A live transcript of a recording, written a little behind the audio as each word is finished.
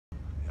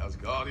As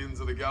Guardians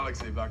of the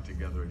Galaxy back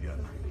together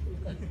again.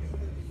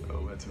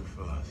 Oh, where to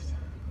first?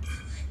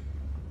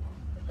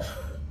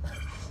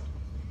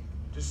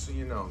 Just so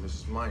you know, this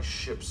is my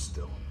ship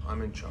still.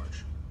 I'm in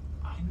charge.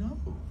 I know,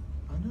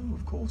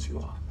 of course you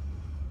are.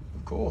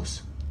 Of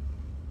course.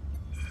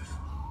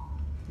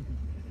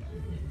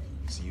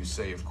 So you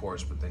say of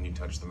course, but then you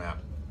touch the map.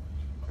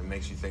 It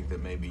makes you think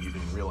that maybe you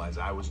didn't realize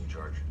I was in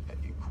charge.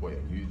 Quail,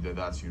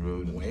 that's your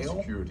own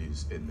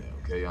insecurities in there,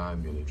 okay?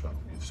 I'm merely trying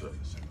to be of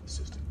service,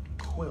 assistant.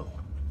 Quill.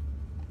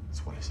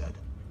 That's what I said.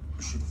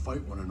 We should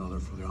fight one another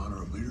for the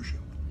honor of leadership.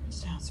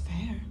 Sounds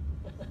fair.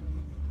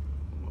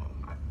 Well,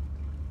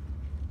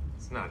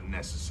 it's not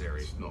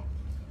necessary. It's not.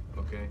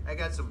 Okay? I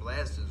got some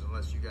blasters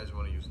unless you guys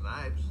want to use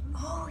knives.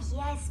 Oh,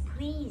 yes,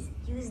 please.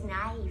 Use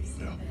knives.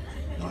 Yeah,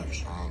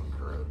 knives. Oh,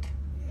 great.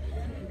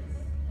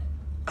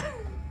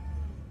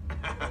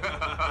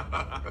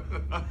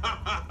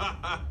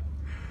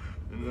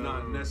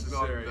 Not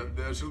necessary.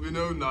 There shall be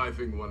no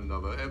knifing one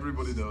another.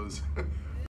 Everybody knows